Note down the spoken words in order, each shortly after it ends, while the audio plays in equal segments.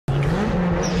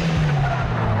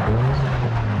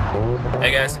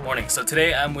Hi guys, morning. So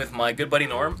today I'm with my good buddy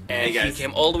Norm, and he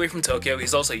came all the way from Tokyo.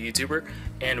 He's also a YouTuber,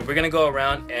 and we're gonna go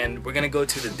around and we're gonna go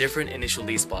to the different initial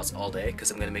D spots all day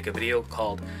because I'm gonna make a video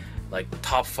called like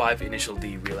top 5 initial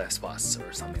D real life spots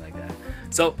or something like that.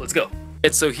 So let's go.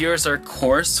 So here's our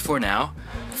course for now.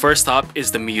 First stop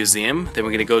is the museum, then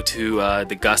we're gonna go to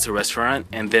the Gasuto restaurant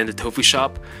and then the tofu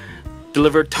shop,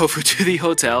 deliver tofu to the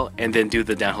hotel, and then do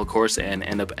the downhill course and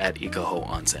end up at Ikaho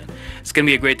onsen. It's gonna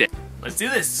be a great day. Let's do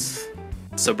this!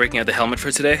 So breaking out the helmet for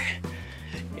today,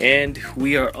 and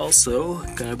we are also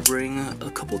gonna bring a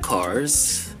couple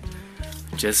cars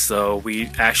just so we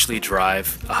actually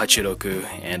drive a Hachiroku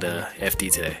and a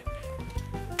FD today.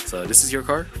 So this is your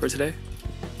car for today?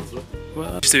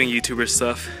 Well, just doing YouTuber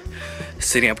stuff,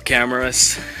 setting up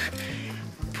cameras,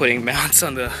 putting mounts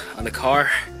on the car.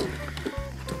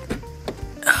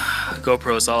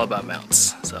 GoPro is all about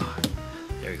mounts, so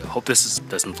there you go. Hope this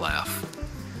doesn't fly off.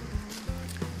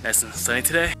 Nice and sunny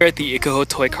today. We're at the Ikaho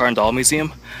Toy Car and Doll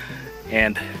Museum,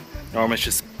 and Norm is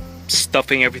just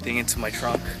stuffing everything into my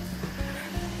trunk.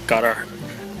 Got our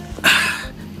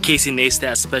Casey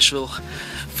Neistat special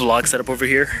vlog setup over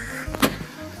here.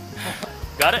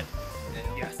 Got it?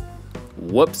 Yes.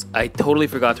 Whoops, I totally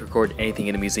forgot to record anything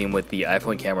in the museum with the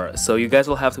iPhone camera, so you guys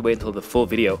will have to wait until the full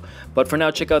video. But for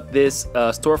now, check out this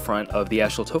storefront of the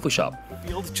actual tofu shop.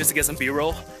 Just to get some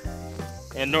B-roll,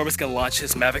 and Norm is gonna launch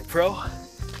his Mavic Pro.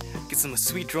 Get some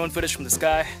sweet drone footage from the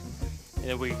sky, and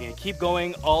then we're gonna keep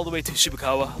going all the way to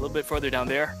Shibukawa, a little bit further down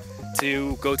there,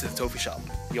 to go to the tofu shop,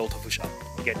 the old tofu shop,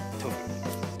 to get tofu.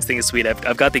 This thing is sweet.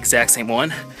 I've got the exact same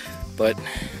one, but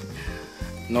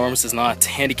Norm's is not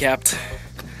handicapped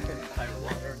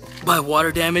by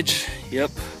water damage.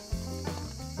 Yep.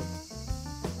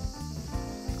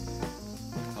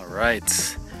 All right,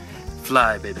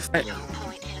 fly, baby.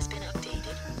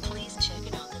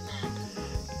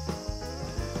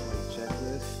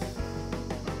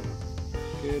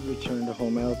 Good, return to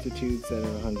home altitude set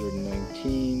at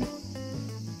 119.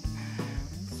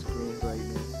 Screen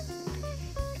brightness.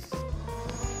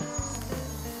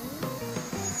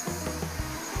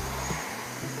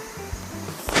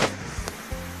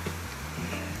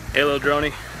 Hey, little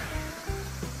droney.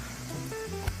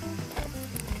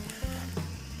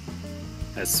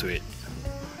 That's sweet.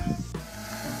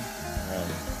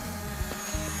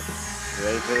 You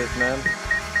ready for this, man?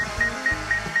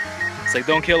 It's like,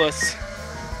 don't kill us.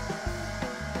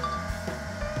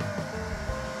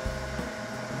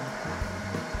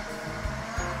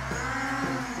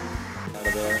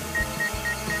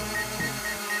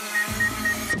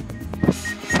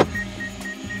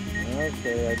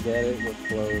 Okay, I get it, we're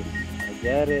close. I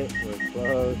get it, we're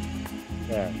close.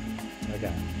 There,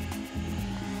 okay.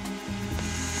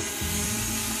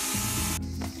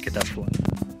 Get that flood.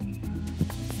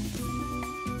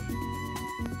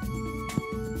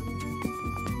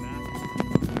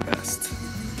 Best.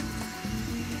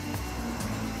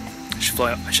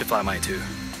 I should fly mine too.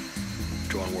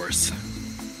 Drone wars.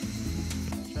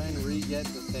 Try and re-get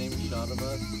the same shot of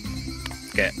us.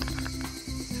 Okay.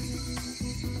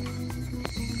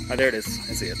 Oh, there it is.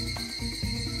 I see it.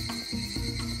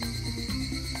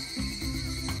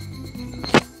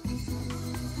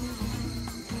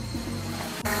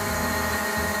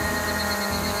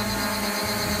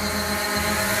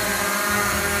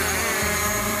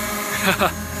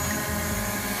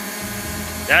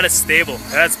 That is stable.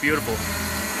 That's beautiful.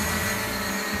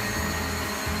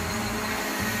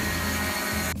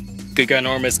 Good guy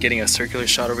Norm is getting a circular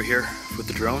shot over here with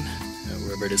the drone,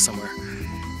 wherever it is somewhere.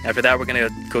 After that, we're gonna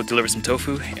go deliver some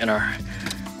tofu in our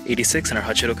 86 and our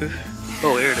Hachiroku.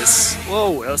 Oh, there it is.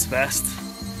 Whoa, that was fast.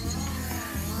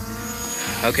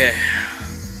 Okay.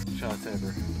 Shots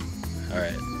ever.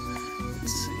 Alright.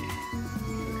 Let's see.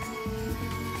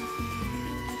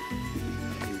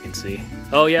 You can see.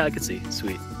 Oh yeah, I can see.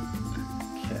 Sweet.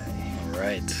 Okay.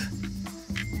 Alright.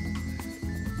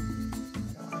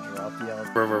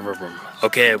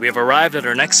 Okay, we have arrived at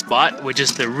our next spot, which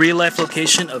is the real life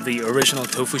location of the original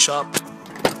tofu shop.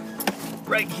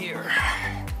 Right here.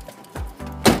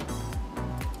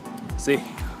 See?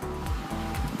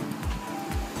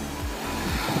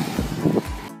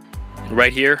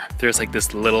 Right here, there's like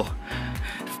this little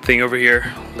thing over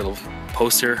here, little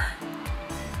poster.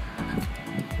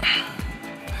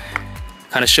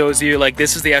 Kind of shows you like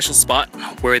this is the actual spot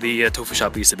where the tofu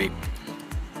shop used to be.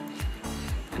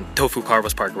 Tofu car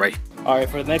was parked right. Alright,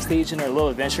 for the next stage in our little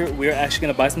adventure, we are actually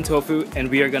going to buy some tofu and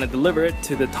we are going to deliver it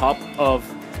to the top of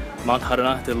Mount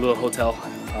Haruna, the little hotel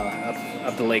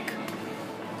up the lake.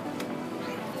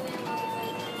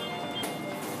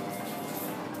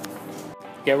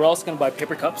 Yeah, we're also going to buy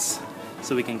paper cups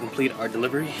so we can complete our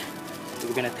delivery.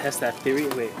 We're gonna test that theory.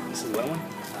 Wait, this is the wet one?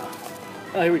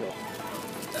 Oh, here we go.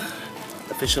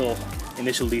 Official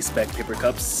initial lease spec paper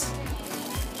cups.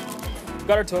 We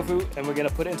got our tofu and we're gonna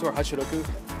put it into our hachiroku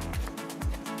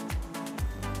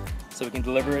so we can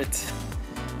deliver it.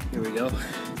 Here we go.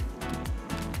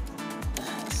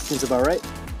 Seems about right.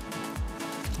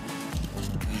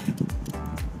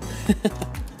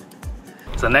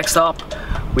 So next stop,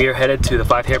 we are headed to the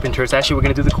 5 hairpin turns. Actually, we're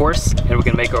gonna do the course and we're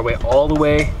gonna make our way all the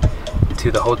way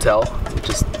to the hotel, which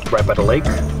is right by the lake.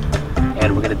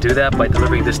 And we're gonna do that by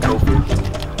delivering this tofu.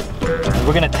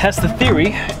 We're gonna test the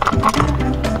theory,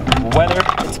 whether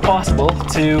it's possible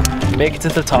to make it to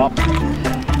the top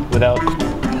without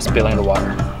spilling the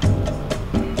water.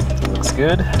 Looks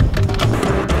good.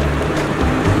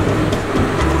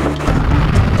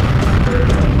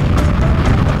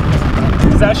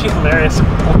 It's actually hilarious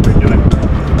what we're doing.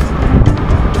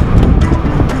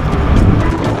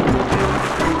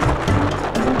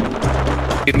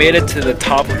 We made it to the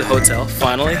top of the hotel,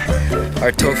 finally.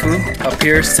 Our tofu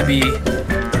appears to be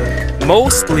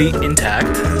mostly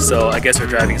intact, so I guess our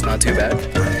driving is not too bad.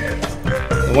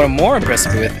 And what I'm more impressed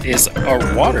with is our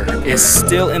water is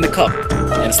still in the cup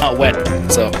and it's not wet.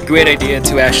 So great idea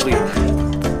to actually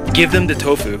give them the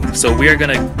tofu. So we are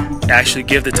gonna actually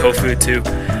give the tofu to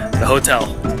the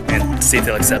hotel and see if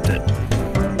they'll accept it.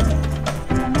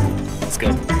 Let's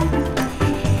go.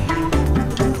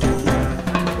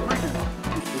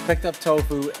 We picked up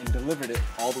tofu and delivered it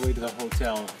all the way to the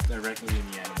hotel directly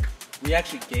in the end. We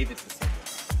actually gave it to someone.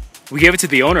 We gave it to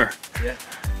the owner. Yeah.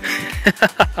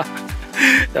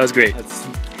 That was great.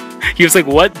 He was like,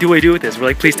 what do I do with this? We're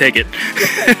like, please take it.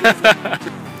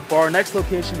 For our next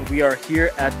location, we are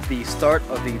here at the start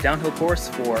of the downhill course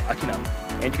for Akina.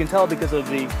 And you can tell because of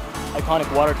the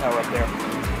iconic water tower up there.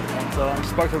 And so I'm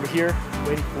just parked over here,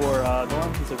 waiting for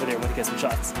Norm. He's over there, waiting to get some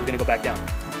shots. We're gonna go back down.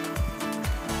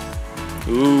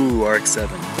 Ooh, RX-7.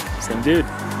 Same dude.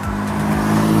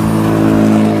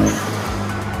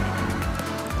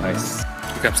 Nice.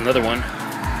 Here comes another one.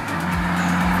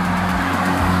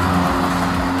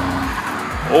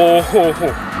 Oh ho ho.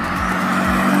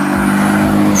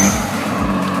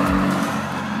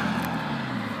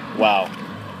 Wow.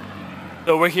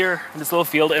 So we're here in this little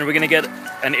field and we're gonna get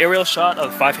an aerial shot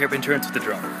of 5 hairpin turns with the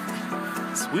drone.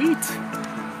 Sweet.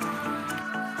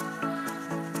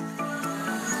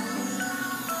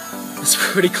 It's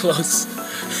pretty close.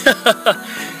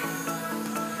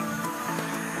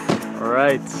 All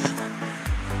right.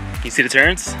 You see the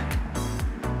turns?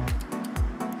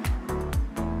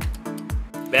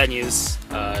 Bad news,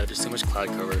 there's too much cloud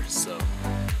cover, so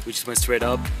we just went straight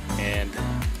up, and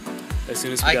as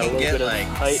soon as we got a little bit of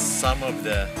height, some of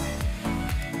the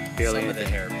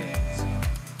hairpins.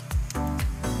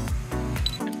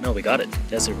 No, we got it.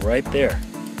 That's it right there.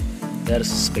 That is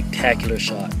a spectacular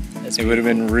shot. It would have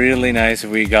been really nice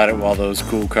if we got it while those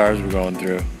cool cars were going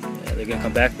through. Yeah, they're gonna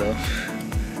come back though.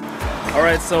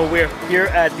 Alright, so we're here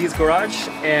at Dee's garage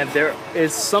and there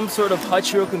is some sort of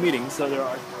hachiroku meeting. So there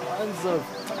are tons of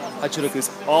hachirokus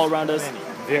all around us.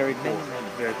 Very cool.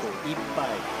 Very cool.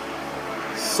 Ippai.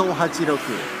 So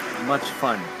hachiroku. Much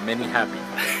fun. Many happy.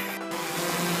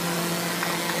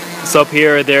 So up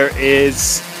here there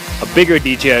is a bigger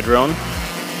DJI drone.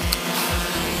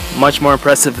 Much more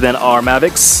impressive than our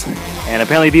Mavics. And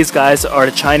apparently these guys are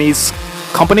a Chinese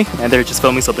company and they're just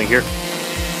filming something here.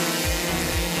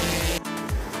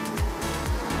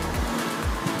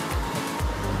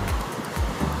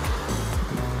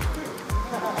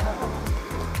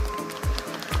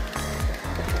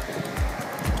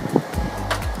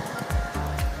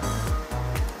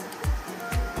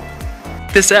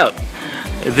 Check this out.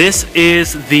 This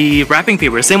is the wrapping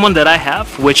paper, same one that I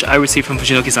have, which I received from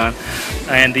Fujinoki-san.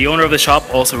 And the owner of the shop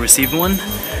also received one,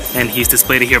 and he's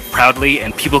displayed it here proudly,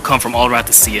 and people come from all around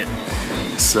to see it.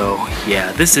 So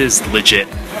yeah, this is legit.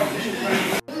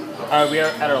 Alright, we are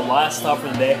at our last stop for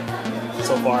the day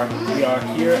so far. We are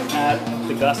here at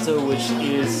the Gasuto, which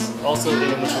is also in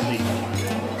initial league.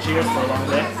 Cheers for a long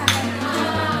day.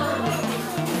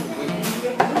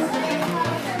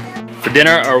 For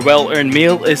dinner, our well-earned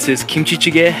meal is this kimchi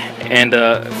jjigae and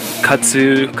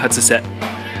katsu set.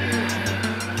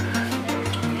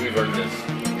 We've earned this.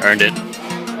 Earned it.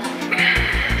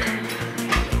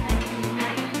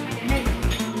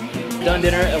 Done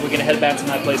dinner, and we're gonna head back to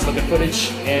my place, look at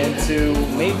footage, and to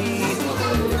maybe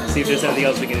see if there's anything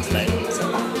else we can do tonight.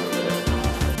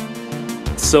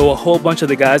 So a whole bunch of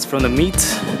the guys from the meet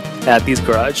at Dee's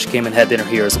garage came and had dinner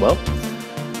here as well,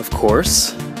 of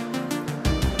course.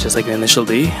 Just like an initial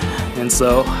D, and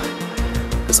so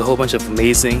there's a whole bunch of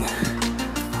amazing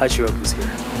hachirokus here.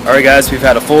 Alright guys, we've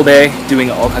had a full day doing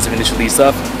all kinds of initial D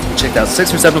stuff. We checked out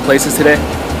 6 or 7 places today.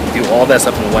 Do all that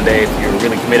stuff in one day if you're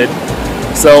really committed.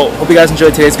 So, hope you guys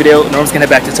enjoyed today's video. Norm's gonna head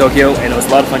back to Tokyo, and it was a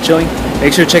lot of fun chilling.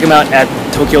 Make sure to check him out at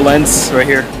Tokyo Lens right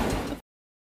here.